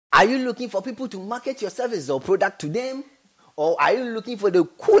Are you looking for people to market your service or product to them? Or are you looking for the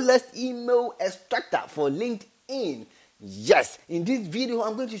coolest email extractor for LinkedIn? Yes, in this video,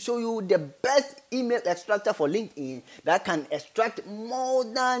 I'm going to show you the best email extractor for LinkedIn that can extract more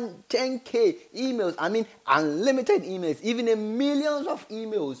than 10k emails. I mean, unlimited emails, even millions of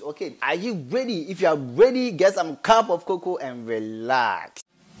emails. Okay, are you ready? If you are ready, get some cup of cocoa and relax.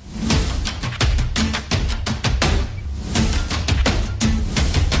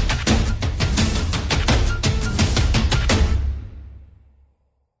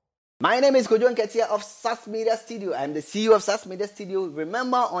 My name is Kojo Nketia of SAS Media Studio. I'm the CEO of SAS Media Studio.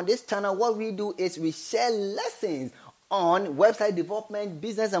 Remember, on this channel, what we do is we share lessons on website development,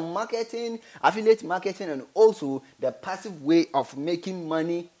 business and marketing, affiliate marketing, and also the passive way of making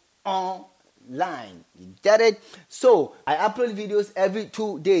money online. You get it? So I upload videos every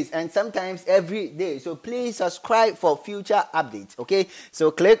 2 days and sometimes every day. So please subscribe for future updates. Okay?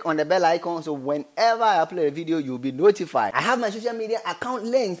 So click on the bell icon so whenever I upload a video, you'll be notified. I have my social media account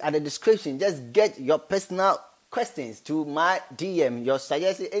links at the description. Just get your personal questions to my DM. Your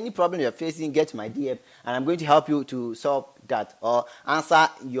suggestion, any problem you're facing, get to my DM and I'm going to help you to solve that or answer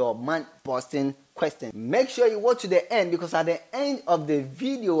your man posting question. Make sure you watch to the end because at the end of the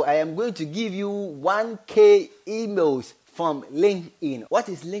video, I am going to give you 1k emails from LinkedIn. What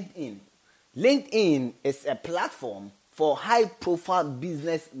is LinkedIn? LinkedIn is a platform for high-profile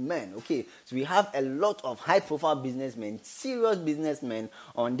businessmen. Okay, so we have a lot of high-profile businessmen, serious businessmen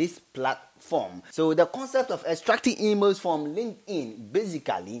on this platform. So the concept of extracting emails from LinkedIn,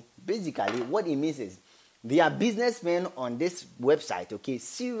 basically what it means is they are businessmen on this website, okay?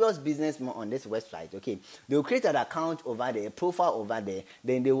 Serious businessmen on this website, okay? They will create an account over there, a profile over there,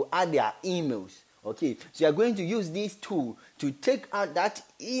 then they will add their emails, okay? So you are going to use this tool to take out that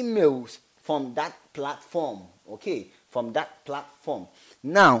emails from that platform, okay? From that platform.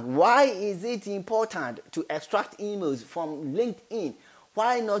 Now, why is it important to extract emails from LinkedIn?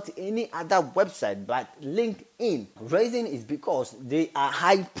 Why not any other website but LinkedIn? Reason is because they are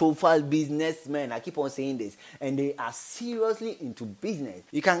high-profile businessmen. I keep on saying this. And they are seriously into business.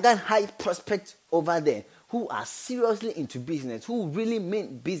 You can get high prospects over there who are seriously into business, who really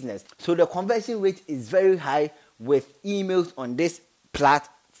mean business. So the conversion rate is very high with emails on this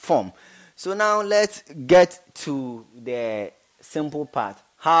platform. So now let's get to the simple part.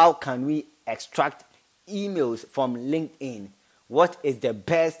 How can we extract emails from LinkedIn? What is the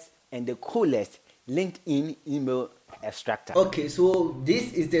best and the coolest LinkedIn email extractor? Okay, so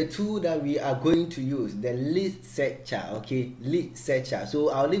this is the tool that we are going to use, the lead searcher, okay? Lead searcher. So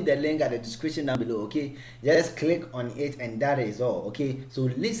I'll leave the link at the description down below, okay? Just click on it and that is all, okay? So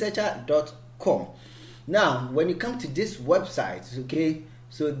leadsearcher.com. Now, when you come to this website, okay?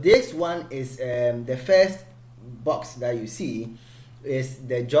 So this one is the first box that you see is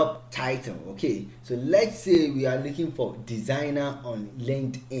the job title. Okay, so let's say we are looking for designer on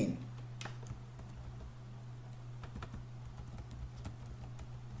LinkedIn.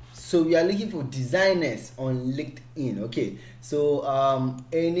 So we are looking for designers on LinkedIn. Okay, so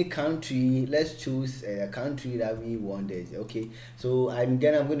any country, let's choose a country that we want this. Okay, so I'm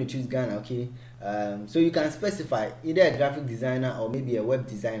going to choose Ghana. Okay, so you can specify either a graphic designer or maybe a web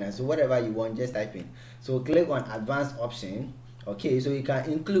designer. So whatever you want, just type in. So click on advanced option. Okay, so you can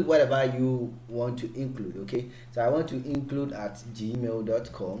include whatever you want to include. Okay, so I want to include at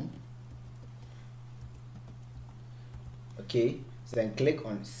gmail.com. okay, so then click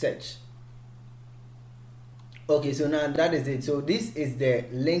on search. Okay, so now that is it. So this is the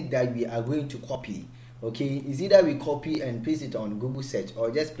link that we are going to copy. Okay, it's either we copy and paste it on Google search or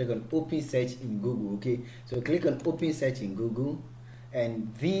just click on open search in Google. Okay, so click on open search in Google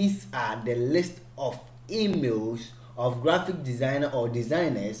and these are the list of emails of graphic designer or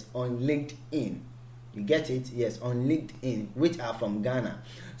designers on LinkedIn. You get it? Yes, on LinkedIn, which are from Ghana.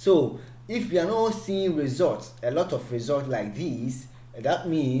 So if you are not seeing results, a lot of results like these, that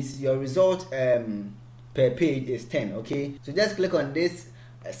means your result per page is 10. Okay, so just click on this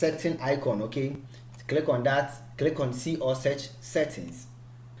setting icon. Okay, click on that, click on see or search settings.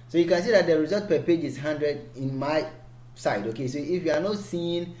 So you can see that the result per page is 100 in my side. Okay, so if you are not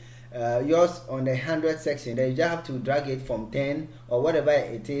seeing yours on the 100 section, then you just have to drag it from 10 or whatever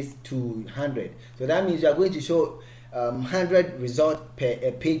it is to 100. So that means you are going to show 100 results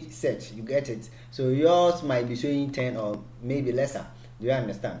per page search. You get it? So yours might be showing 10 or maybe lesser. Do you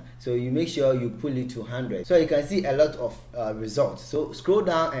understand? So you make sure you pull it to 100. So you can see a lot of results. So scroll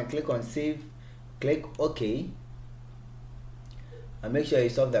down and click on save. Click OK. And make sure you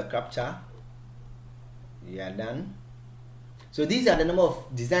solve the captcha. You are done. So these are the number of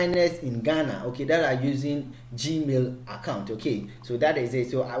designers in Ghana, okay, that are using Gmail account. Okay, so that is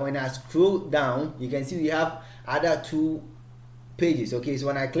it. So when I scroll down, you can see we have other 2 pages. Okay, so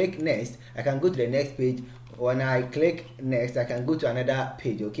when I click next, I can go to the next page. When I click next, I can go to another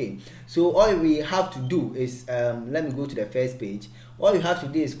page. Okay, so all we have to do is let me go to the first page. All you have to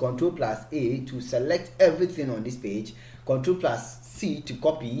do is Ctrl+A to select everything on this page, Ctrl+C to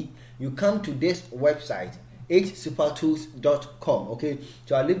copy. You come to this website, hsupertools.com. okay,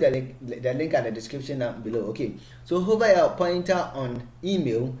 so I'll leave the link at the description down below. Okay, so hover your pointer on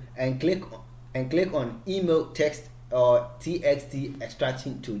email and click on email text or txt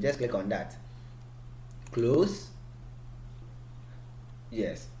extraction tool. Just click on that, close.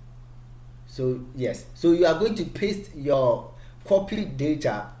 Yes, so you are going to paste your copied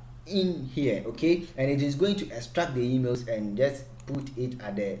data in here, okay, and it is going to extract the emails and just put it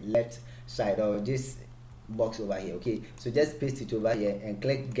at the left side or this box over here. Okay, so just paste it over here and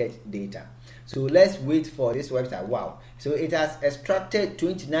click get data. So let's wait for this website. Wow, so it has extracted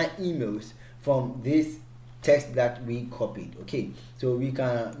 29 emails from this text that we copied. Okay, so we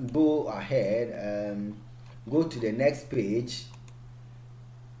can go ahead, go to the next page,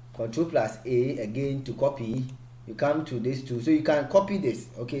 Ctrl+A again to copy. You come to this too, so you can copy this.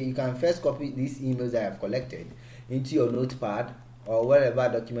 Okay, you can first copy these emails that I have collected into your notepad or whatever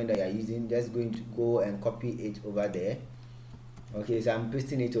document that you are using. Just going to go and copy it over there. Okay, so I'm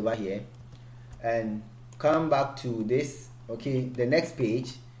pasting it over here and come back to this. Okay, the next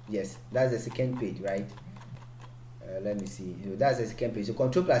page. Yes, that's the second page, right? Let me see. So that's the second page. So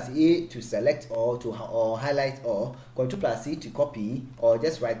Ctrl+A to select or highlight, or Ctrl+C to copy, or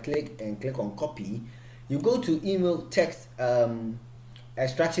just right click and click on copy. You go to email text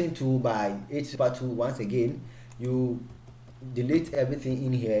extraction tool by hsupertool. Once again, you delete everything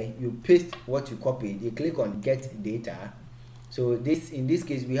in here, you paste what you copied, you click on get data. So in this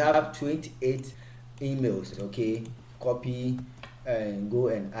case we have 28 emails. Okay, copy and go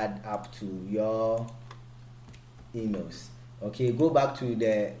and add up to your emails. Okay, go back to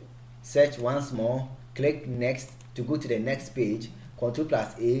the search once more, click next to go to the next page,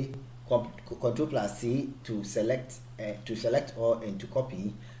 Ctrl+A, Ctrl+C to select all and to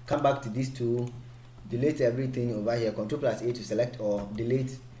copy. Come back to this tool, delete everything over here, Ctrl+A to select all,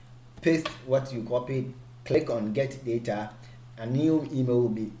 delete, paste what you copied, click on get data. A new email will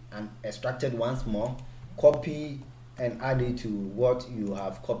be extracted once more, copy and add it to what you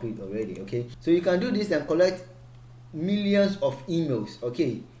have copied already. Okay, so you can do this and collect millions of emails.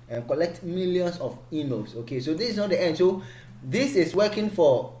 Okay, and collect millions of emails. Okay, so this is not the end. So this is working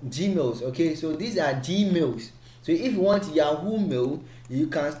for Gmails. Okay, so these are Gmails. So if you want Yahoo Mail, you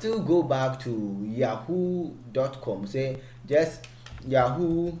can still go back to yahoo.com. Say just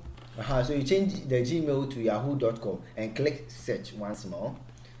Yahoo. So you change the Gmail to yahoo.com and click search once more.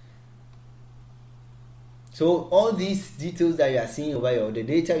 So all these details that you are seeing over here, or the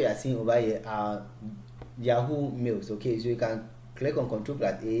data you are seeing over here, are Yahoo mails. Okay, so you can click on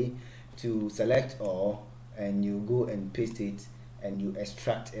Ctrl+A to select all, and you go and paste it and you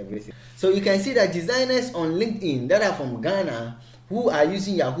extract everything. So you can see that designers on LinkedIn that are from Ghana who are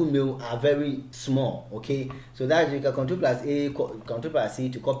using Yahoo Mail are very small. Okay, so that you can Ctrl+A, Ctrl+C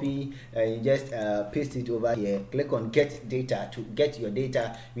to copy, and you just paste it over here. Click on get data to get your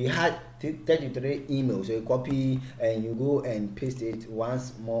data. We had 33 emails, so you copy and you go and paste it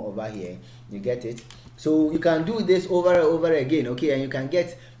once more over here. You get it. So you can do this over and over again. Okay, and you can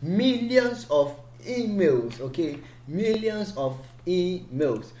get millions of emails. Okay, millions of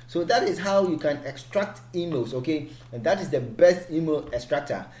emails. So that is how you can extract emails. Okay, and that is the best email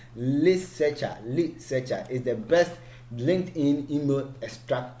extractor. Lead Searcher is the best LinkedIn email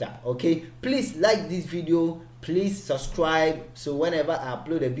extractor. Okay, please like this video, please subscribe, so whenever I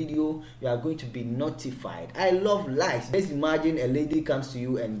upload a video you are going to be notified. I love likes. Just imagine a lady comes to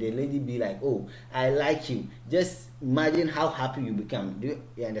you and the lady be like, oh, I like you. Just imagine how happy you become. Do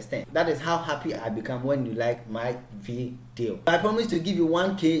you understand? That is how happy I become when you like my video. I promise to give you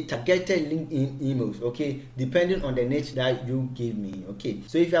 1K targeted LinkedIn emails, okay, depending on the niche that you give me. Okay,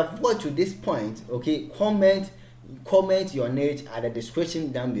 so if you have watched to this point, okay, comment your niche at the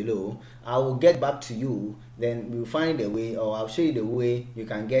description down below. I will get back to you, then we'll find a way, or I'll show you the way you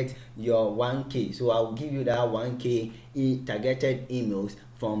can get your 1K. So I'll give you that 1K targeted emails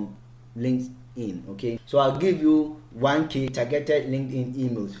from LinkedIn. Okay, so I'll give you 1K targeted LinkedIn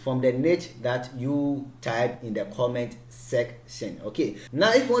emails from the niche that you type in the comment section. Okay,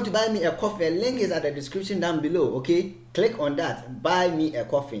 now if you want to buy me a coffee, a link is at the description down below. Okay, click on that, buy me a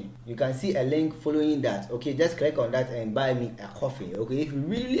coffee. You can see a link following that. Okay, just click on that and buy me a coffee. Okay, if you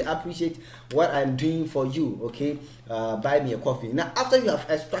really appreciate what I'm doing for you, okay, buy me a coffee. Now after you have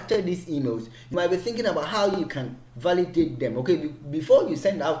extracted these emails, you might be thinking about how you can validate them. Okay, before you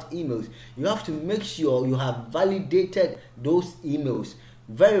send out emails, you have to make sure you have validated those emails,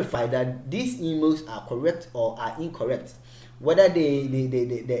 verify that these emails are correct or are incorrect, whether they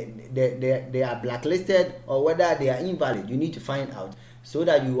are blacklisted or whether they are invalid. You need to find out so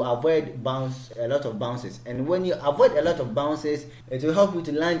that you avoid a lot of bounces. And when you avoid a lot of bounces, it will help you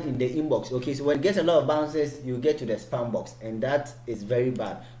to land in the inbox. Okay, so when you get a lot of bounces, you get to the spam box, and that is very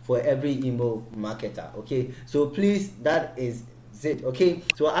bad for every email marketer. Okay, so please, that is it. Okay,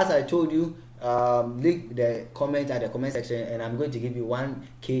 so as I told you, leave the comment at the comment section, and I'm going to give you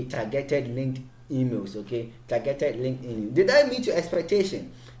 1K targeted linked emails. Okay, targeted linked email. Did I meet your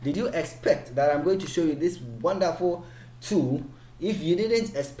expectation? Did you expect that I'm going to show you this wonderful tool? If you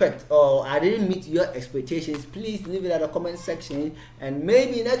didn't expect, or I didn't meet your expectations, please leave it at the comment section, and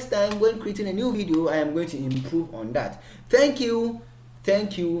maybe next time when creating a new video, I am going to improve on that. Thank you,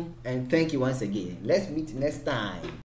 and thank you once again. Let's meet next time.